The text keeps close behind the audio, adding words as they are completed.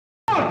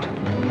out!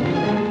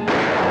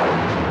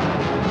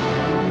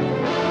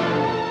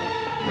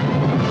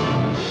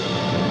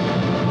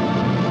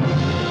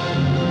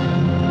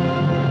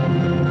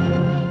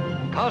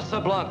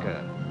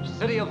 Casablanca,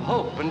 city of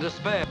hope and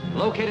despair,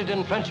 located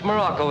in French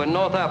Morocco in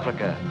North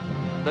Africa.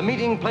 The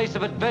meeting place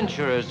of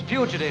adventurers,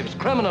 fugitives,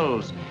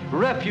 criminals,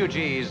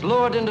 refugees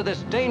lured into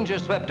this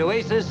danger-swept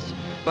oasis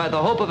by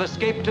the hope of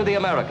escape to the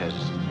Americas.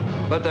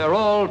 But they're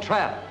all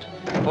trapped,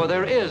 for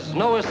there is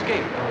no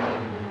escape.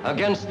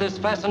 Against this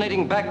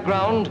fascinating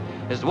background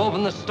is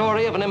woven the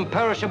story of an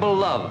imperishable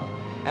love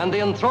and the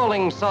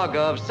enthralling saga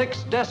of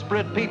 6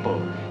 desperate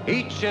people,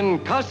 each in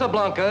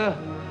Casablanca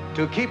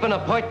to keep an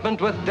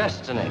appointment with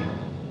destiny.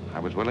 I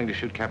was willing to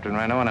shoot Captain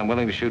Reno, and I'm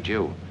willing to shoot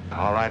you.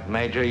 All right,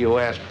 Major, you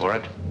asked for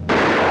it.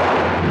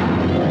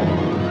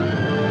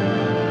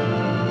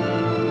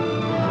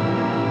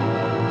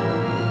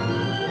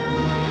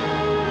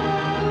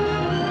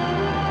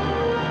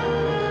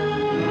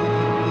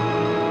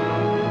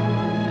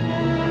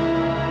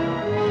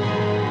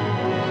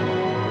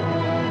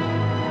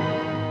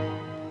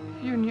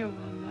 You knew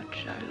how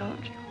much I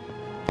loved you,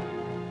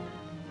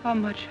 how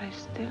much I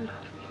still love you.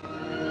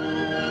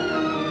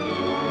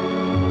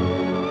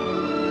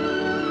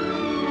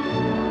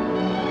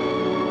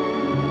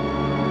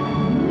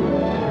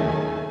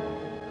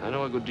 I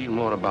know a good deal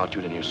more about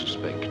you than you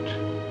suspect.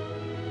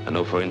 I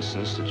know, for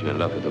instance, that you're in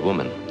love with a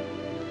woman.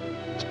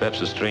 It's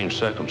perhaps a strange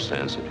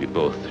circumstance that we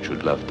both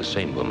should love the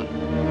same woman.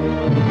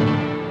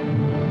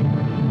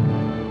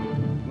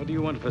 What do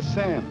you want for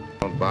Sam?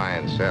 Don't buy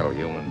and sell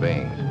human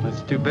beings.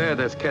 That's too bad.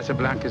 That's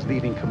Casablanca's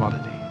leading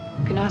commodity.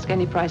 You can ask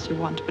any price you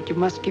want, but you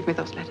must give me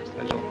those letters.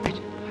 That's all.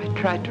 I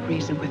tried to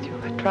reason with you.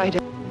 I tried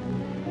it.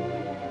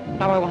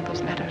 Now I want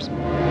those letters.